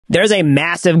There's a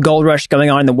massive gold rush going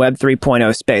on in the Web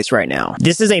 3.0 space right now.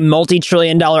 This is a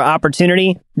multi-trillion-dollar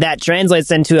opportunity that translates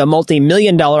into a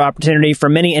multi-million-dollar opportunity for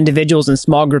many individuals and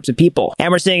small groups of people. And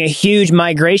we're seeing a huge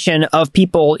migration of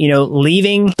people,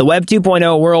 leaving the Web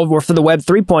 2.0 world for the Web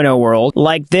 3.0 world.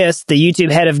 Like this, the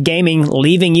YouTube head of gaming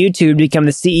leaving YouTube to become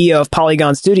the CEO of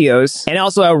Polygon Studios, and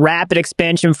also a rapid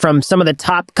expansion from some of the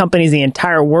top companies in the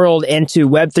entire world into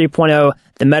Web 3.0,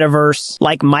 the metaverse,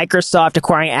 like Microsoft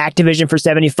acquiring Activision for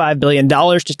 $75 billion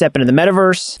to step into the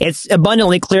metaverse. It's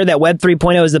abundantly clear that Web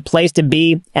 3.0 is the place to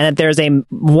be, and that there's a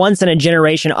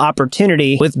once-in-a-generation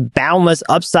opportunity with boundless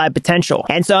upside potential.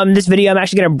 And so in this video, I'm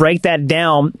actually going to break that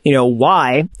down,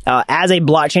 why, as a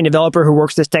blockchain developer who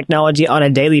works this technology on a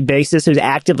daily basis, who's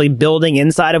actively building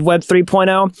inside of Web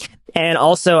 3.0, and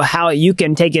also how you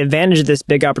can take advantage of this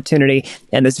big opportunity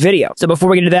in this video. So before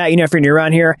we get into that, if you're new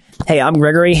around here, hey, I'm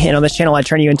Gregory, and on this channel, I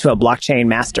turn you into a blockchain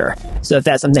master. So if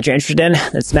that's something that you're interested in,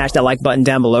 then smash that like button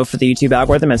down below for the YouTube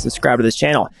algorithm and subscribe to this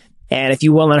channel. And if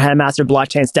you want to learn how to master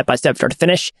blockchain step-by-step, start to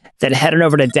finish, then head on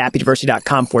over to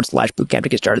dappuniversity.com/bootcamp to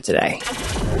get started today.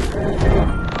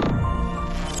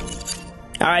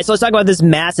 All right, so let's talk about this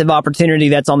massive opportunity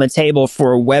that's on the table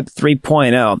for Web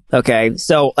 3.0. Okay,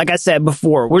 so like I said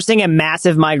before, we're seeing a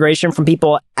massive migration from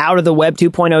people out of the Web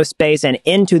 2.0 space and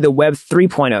into the Web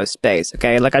 3.0 space.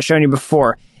 Okay, like I've shown you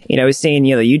before, we've seen,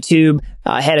 the YouTube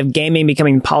head of gaming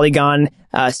becoming Polygon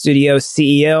Studio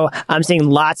CEO. I'm seeing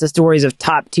lots of stories of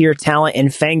top tier talent in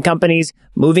FANG companies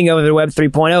moving over to Web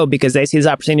 3.0 because they see this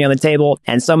opportunity on the table,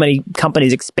 and so many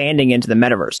companies expanding into the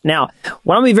metaverse. Now,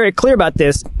 what I want to be very clear about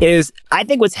this is I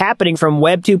think what's happening from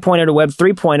Web 2.0 to Web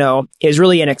 3.0 is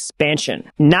really an expansion,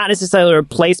 not necessarily a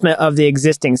replacement of the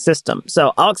existing system.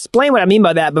 So I'll explain what I mean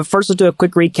by that, but first let's do a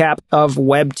quick recap of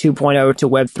Web 2.0 to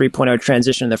Web 3.0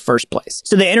 transition in the first place.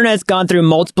 So the internet's gone through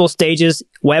multiple stages,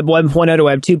 Web 1.0 to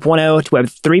Web 2.0 to Web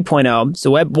 3.0.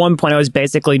 So Web 1.0 is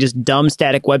basically just dumb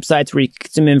static websites where you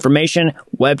consume information.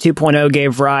 Web 2.0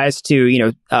 gave rise to,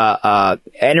 interactive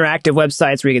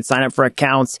websites where you can sign up for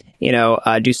accounts,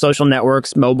 do social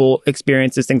networks, mobile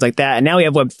experiences, things like that. And now we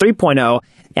have Web 3.0,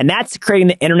 and that's creating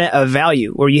the internet of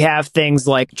value, where you have things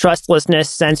like trustlessness,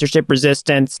 censorship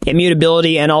resistance,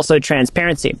 immutability, and also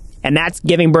transparency. And that's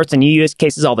giving birth to new use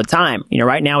cases all the time.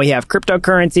 Right now we have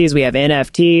cryptocurrencies, we have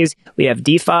NFTs, we have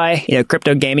DeFi,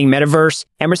 crypto gaming, metaverse,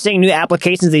 and we're seeing new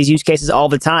applications of these use cases all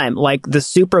the time. Like the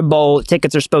Super Bowl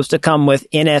tickets are supposed to come with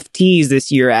NFTs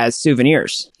this year as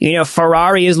souvenirs.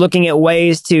 Ferrari is looking at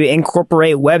ways to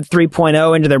incorporate Web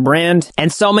 3.0 into their brand.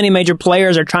 And so many major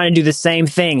players are trying to do the same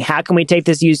thing. How can we take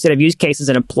this set of use cases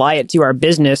and apply it to our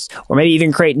business, or maybe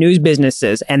even create news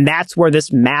businesses? And that's where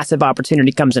this massive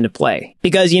opportunity comes into play.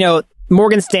 Because,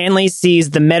 Morgan Stanley sees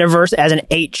the metaverse as an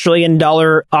 $8 trillion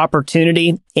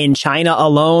opportunity in China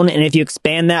alone. And if you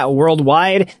expand that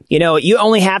worldwide, you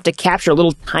only have to capture a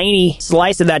little tiny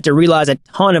slice of that to realize a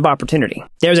ton of opportunity.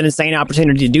 There's an insane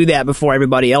opportunity to do that before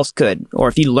everybody else could. Or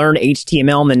if you learned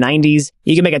HTML in the 90s,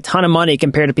 you can make a ton of money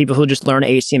compared to people who just learn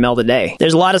HTML today.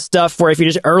 There's a lot of stuff where if you're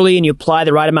just early and you apply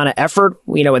the right amount of effort,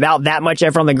 without that much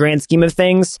effort on the grand scheme of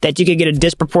things, that you could get a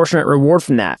disproportionate reward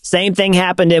from that. Same thing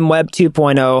happened in Web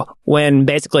 2.0 when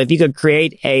basically if you could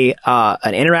create an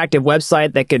interactive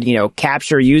website that could,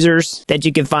 capture users, that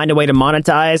you could find a way to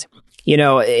monetize.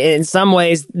 In some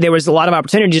ways, there was a lot of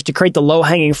opportunity just to create the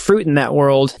low-hanging fruit in that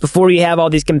world before you have all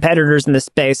these competitors in the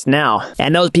space now.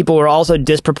 And those people were also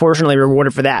disproportionately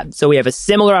rewarded for that. So we have a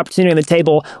similar opportunity on the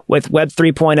table with Web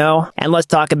 3.0. And let's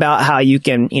talk about how you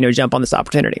can, jump on this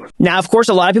opportunity. Now, of course,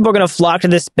 a lot of people are going to flock to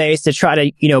this space to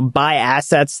try to, buy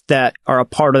assets that are a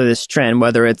part of this trend,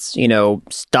 whether it's,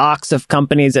 stocks of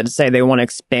companies that say they want to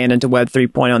expand into Web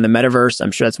 3.0 in the metaverse.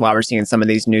 I'm sure that's why we're seeing some of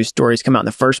these news stories come out in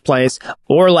the first place.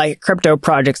 Or like crypto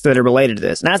projects that are related to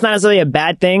this. And that's not necessarily a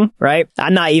bad thing, right?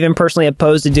 I'm not even personally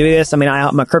opposed to doing this. I mean,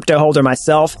 I'm a crypto holder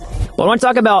myself. But I want to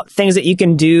talk about things that you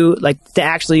can do, like to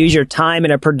actually use your time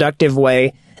in a productive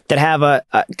way that have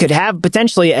could have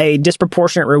potentially a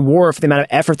disproportionate reward for the amount of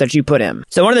effort that you put in.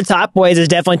 So one of the top ways is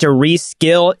definitely to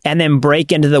reskill and then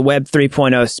break into the Web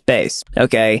 3.0 space.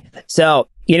 Okay. So,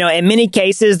 in many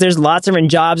cases, there's lots of different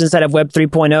jobs inside of Web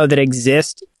 3.0 that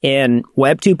exist in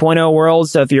Web 2.0 world.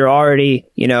 So if you're already,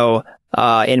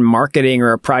 in marketing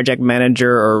or a project manager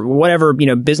or whatever,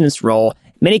 business role,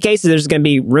 in many cases, there's going to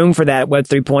be room for that Web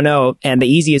 3.0. And the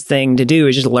easiest thing to do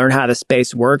is just learn how the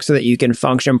space works so that you can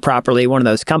function properly in one of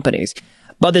those companies.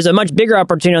 But there's a much bigger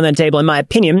opportunity on the table, in my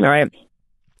opinion, all right,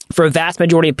 for a vast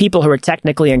majority of people who are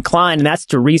technically inclined, and that's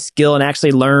to reskill and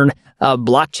actually learn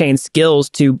blockchain skills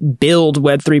to build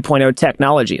Web 3.0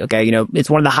 technology. Okay,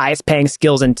 it's one of the highest paying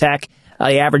skills in tech.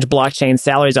 The average blockchain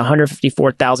salary is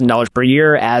 $154,000 per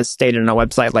year, as stated on a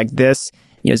website like this,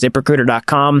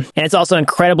 ZipRecruiter.com. And it's also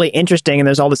incredibly interesting. And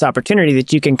there's all this opportunity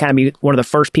that you can kind of be one of the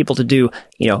first people to do,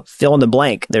 fill in the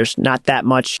blank. There's not that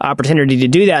much opportunity to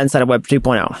do that inside of Web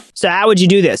 2.0. So how would you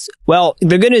do this? Well,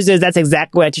 the good news is that's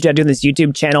exactly what I teach you how to do in this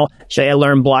YouTube channel. Show you how to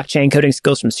learn blockchain coding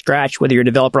skills from scratch, whether you're a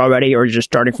developer already or you're just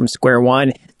starting from square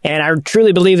one. And I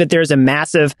truly believe that there's a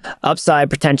massive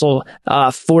upside potential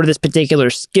for this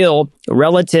particular skill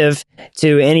relative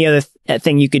to any other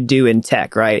thing you could do in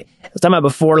tech, right? I was talking about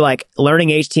before, like learning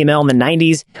HTML in the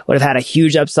 90s would have had a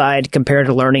huge upside compared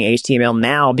to learning HTML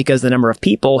now because of the number of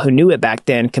people who knew it back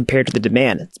then compared to the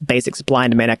demand. It's basic supply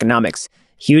and demand economics.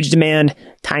 Huge demand,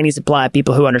 tiny supply of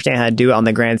people who understand how to do it on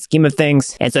the grand scheme of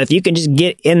things. And so if you can just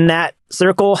get in that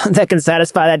circle that can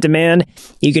satisfy that demand,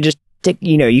 you can just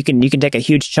you can take a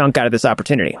huge chunk out of this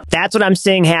opportunity. That's what I'm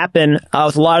seeing happen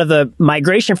with a lot of the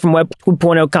migration from Web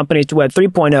 2.0 companies to Web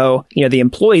 3.0. The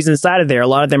employees inside of there, a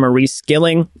lot of them are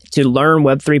reskilling to learn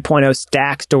Web 3.0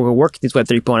 stacks to work with these Web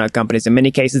 3.0 companies. In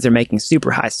many cases, they're making super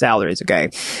high salaries.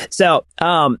 Okay, so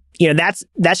that's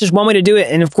just one way to do it.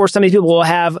 And of course, some of these people will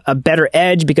have a better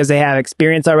edge because they have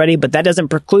experience already, but that doesn't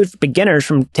preclude beginners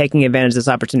from taking advantage of this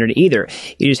opportunity either.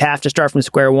 You just have to start from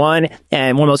square one.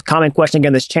 And one of the most common questions again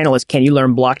on this channel is, can you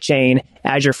learn blockchain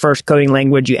as your first coding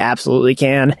language? You absolutely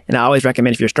can. And I always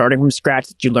recommend if you're starting from scratch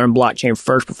that you learn blockchain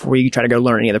first before you try to go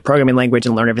learn any other programming language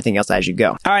and learn everything else as you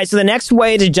go. All right. So the next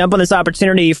way to jump on this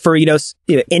opportunity for,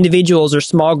 individuals or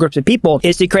small groups of people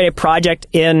is to create a project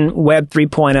in Web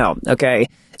 3.0. Okay.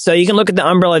 So you can look at the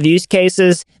umbrella of use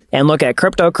cases and look at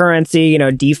cryptocurrency,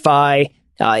 DeFi,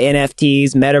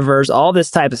 NFTs, metaverse, all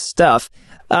this type of stuff.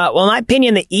 Well, in my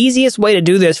opinion, the easiest way to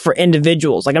do this for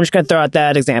individuals, like I'm just going to throw out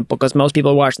that example because most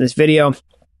people watching this video,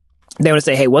 they want to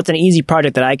say, hey, what's an easy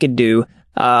project that I could do,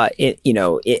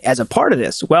 as a part of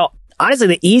this? Well, honestly,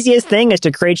 the easiest thing is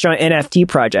to create your own NFT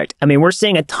project. I mean, we're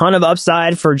seeing a ton of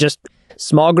upside for just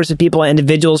small groups of people and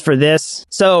individuals for this.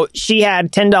 So she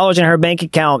had $10 in her bank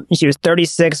account and she was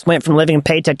 36, went from living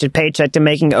paycheck to paycheck to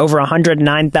making over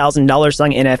 $109,000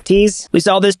 selling NFTs. We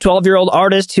saw this 12-year-old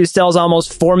artist who sells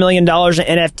almost $4 million in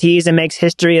NFTs and makes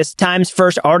history as Time's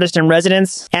first artist in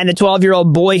residence. And the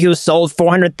 12-year-old boy who sold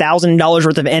 $400,000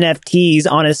 worth of NFTs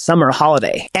on his summer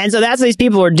holiday. And so that's what these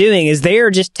people are doing, is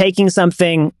they're just taking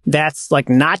something that's like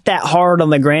not that hard on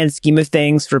the grand scheme of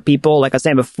things for people, like I was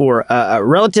saying before, a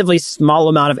relatively small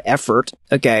amount of effort,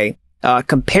 okay,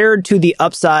 compared to the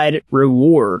upside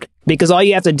reward. Because all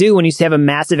you have to do when you have a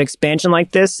massive expansion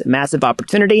like this, massive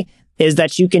opportunity, is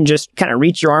that you can just kind of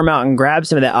reach your arm out and grab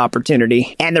some of that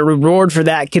opportunity. And the reward for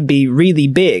that could be really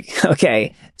big.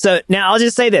 Okay. So now I'll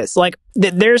just say this, like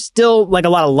there's still like a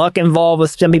lot of luck involved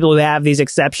with some people who have these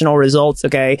exceptional results.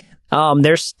 Okay.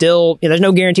 There's still, there's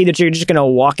no guarantee that you're just going to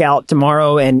walk out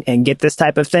tomorrow and get this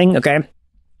type of thing. Okay.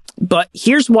 But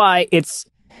here's why it's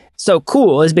so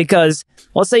cool, is because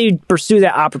let's say you pursue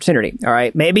that opportunity. All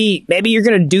right. Maybe you're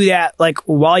going to do that like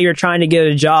while you're trying to get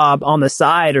a job on the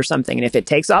side or something. And if it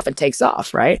takes off, it takes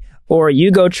off. Right. Or you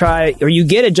go try, or you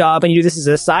get a job and you do this as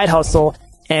a side hustle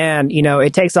and,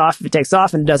 it takes off, if it takes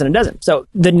off, and it doesn't, it doesn't. So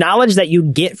the knowledge that you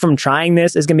get from trying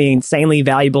this is going to be insanely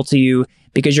valuable to you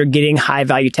because you're getting high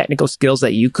value technical skills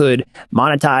that you could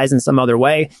monetize in some other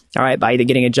way. All right. By either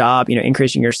getting a job,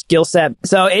 increasing your skill set.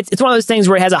 So it's one of those things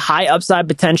where it has a high upside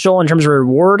potential in terms of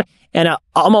reward and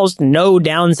almost no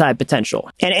downside potential.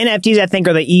 And NFTs, I think,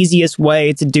 are the easiest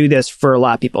way to do this for a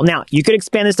lot of people. Now, you could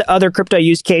expand this to other crypto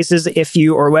use cases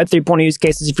or Web 3.0 use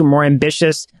cases if you're more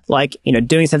ambitious, like,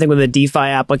 doing something with a DeFi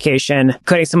application,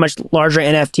 creating some much larger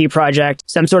NFT project,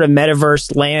 some sort of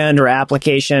metaverse land or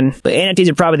application. But NFTs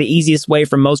are probably the easiest way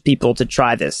for most people to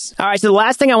try this. All right. So the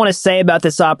last thing I want to say about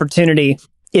this opportunity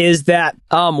is that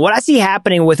what I see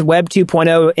happening with Web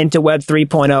 2.0 into Web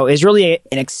 3.0 is really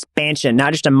an expansion,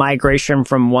 not just a migration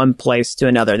from one place to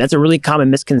another. That's a really common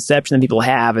misconception that people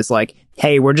have, is like,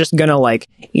 hey, we're just going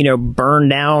to burn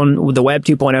down the Web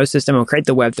 2.0 system and create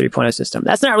the Web 3.0 system.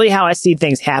 That's not really how I see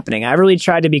things happening. I really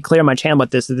tried to be clear on my channel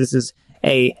about this, that this is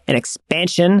an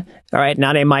expansion, all right,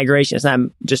 not a migration. It's not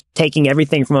just taking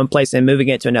everything from one place and moving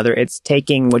it to another. It's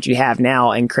taking what you have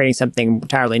now and creating something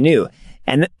entirely new.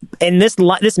 And this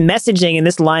messaging and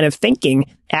this line of thinking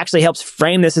actually helps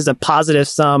frame this as a positive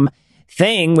sum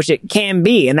thing, which it can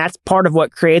be. And that's part of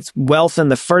what creates wealth in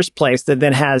the first place, that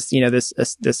then has,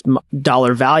 this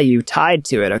dollar value tied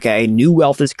to it. Okay. New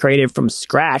wealth is created from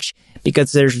scratch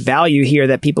because there's value here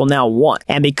that people now want.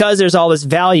 And because there's all this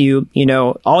value,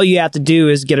 all you have to do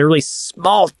is get a really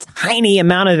small, tiny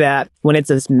amount of that when it's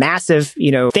this massive,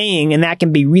 thing. And that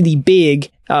can be really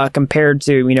big compared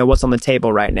to, what's on the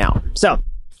table right now. So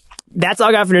that's all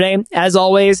I got for today. As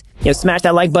always, smash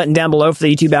that like button down below for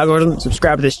the YouTube algorithm.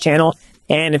 Subscribe to this channel.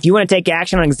 And if you want to take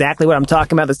action on exactly what I'm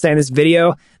talking about that's in this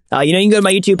video, you can go to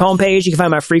my YouTube homepage. You can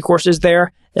find my free courses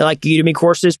there. They're like Udemy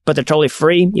courses, but they're totally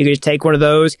free. You can just take one of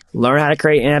those, learn how to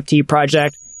create an NFT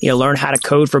project, learn how to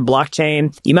code for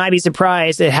blockchain. You might be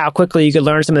surprised at how quickly you could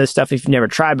learn some of this stuff if you've never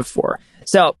tried before.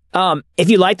 So, if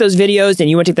you like those videos and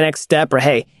you want to take the next step, or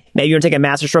hey, maybe you want to take a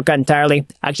master shortcut entirely,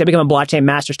 actually become a blockchain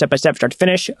master step-by-step start to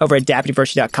finish over at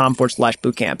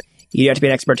dappuniversity.com/bootcamp. You don't have to be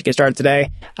an expert to get started today.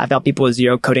 I've helped people with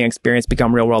zero coding experience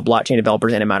become real-world blockchain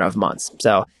developers in a matter of months.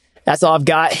 So that's all I've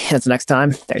got. Until next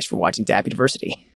time, thanks for watching Dapp University.